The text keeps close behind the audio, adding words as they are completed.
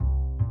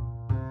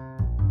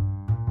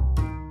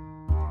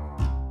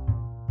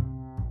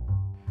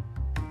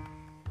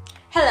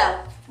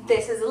Hello,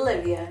 this is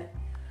Olivia.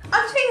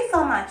 I'm sure you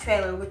saw my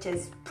trailer, which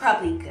is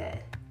probably good.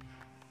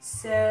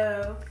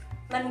 So,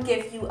 let me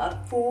give you a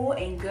full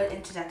and good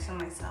introduction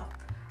of myself.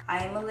 I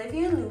am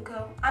Olivia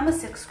Luco. I'm a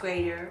 6th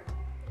grader,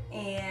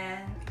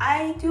 and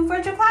I do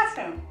virtual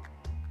classroom.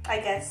 I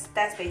guess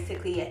that's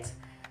basically it.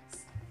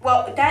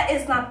 Well, that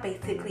is not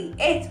basically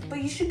it,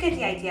 but you should get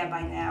the idea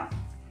by now.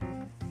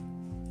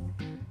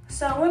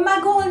 So, what am I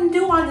going to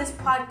do on this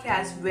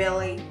podcast,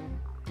 really?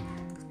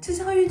 To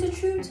tell you the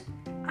truth,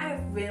 I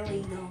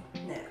really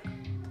don't know.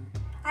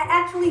 I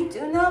actually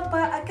do know,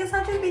 but I guess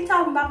I'll just be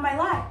talking about my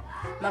life.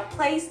 My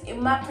place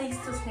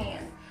to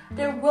stand.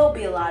 There will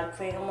be a lot of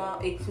drama,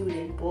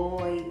 including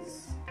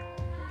boys,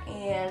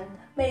 and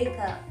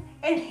makeup,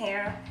 and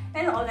hair,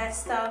 and all that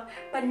stuff.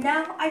 But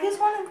now, I just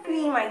want to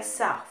be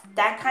myself.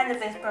 That kind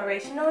of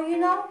inspirational, you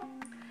know?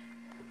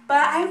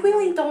 But I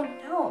really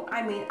don't know.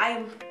 I mean, I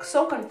am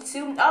so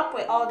consumed up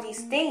with all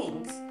these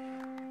things.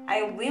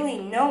 I really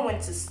know when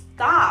to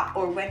stop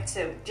or when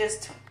to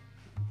just,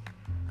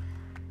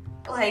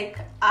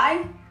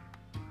 I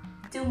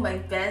do my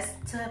best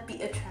to be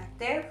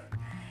attractive.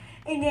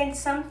 And then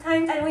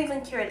sometimes I don't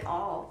even care at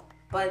all.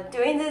 But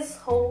during this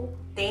whole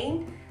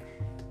thing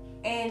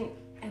and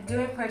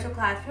during virtual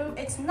classroom,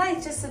 it's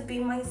nice just to be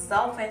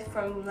myself and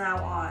from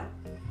now on.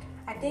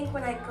 I think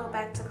when I go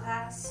back to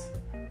class,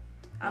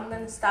 I'm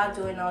going to stop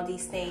doing all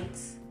these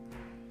things.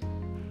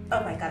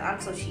 Oh my god,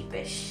 I'm so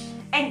sheepish.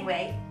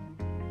 Anyway,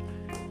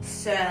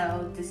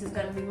 so this is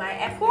going to be my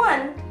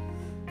ep1.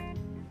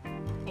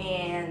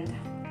 And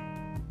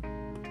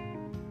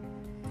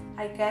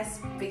I guess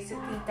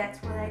basically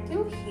that's what I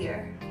do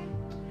here.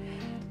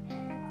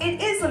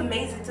 It is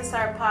amazing to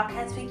start a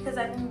podcast because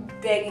I've been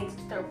begging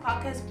to start a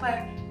podcast, but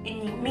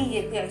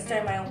immediately I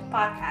started my own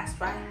podcast,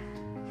 right?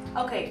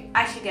 Okay,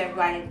 I should get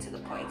right into the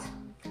point.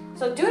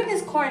 So during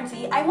this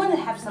quarantine, I want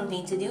to have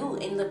something to do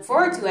and look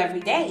forward to every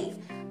day.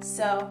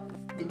 So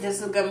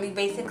this is going to be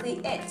basically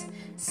it.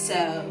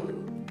 So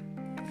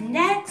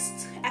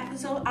next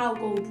episode, I'll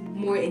go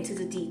more into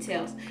the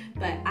details.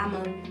 But I'm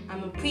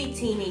a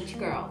pre-teenage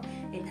girl,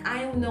 and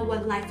I don't know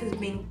what life has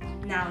been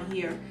now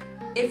here.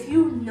 If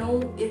you're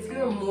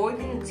more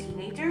than a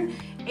teenager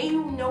and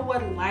you know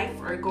what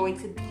life are going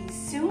to be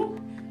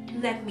soon,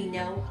 let me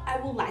know. I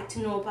would like to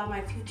know about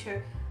my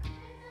future.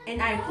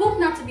 And I hope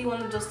not to be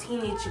one of those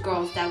teenage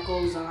girls that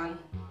goes on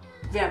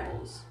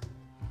rebels.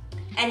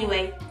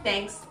 Anyway,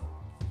 thanks.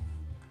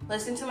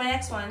 Listen to my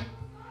next one.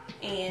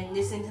 And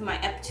listen to my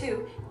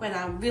ep2 when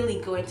I really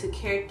go into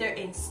character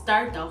and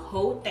start the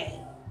whole thing.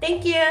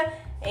 Thank you.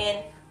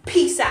 And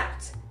peace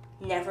out.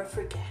 Never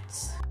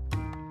forget.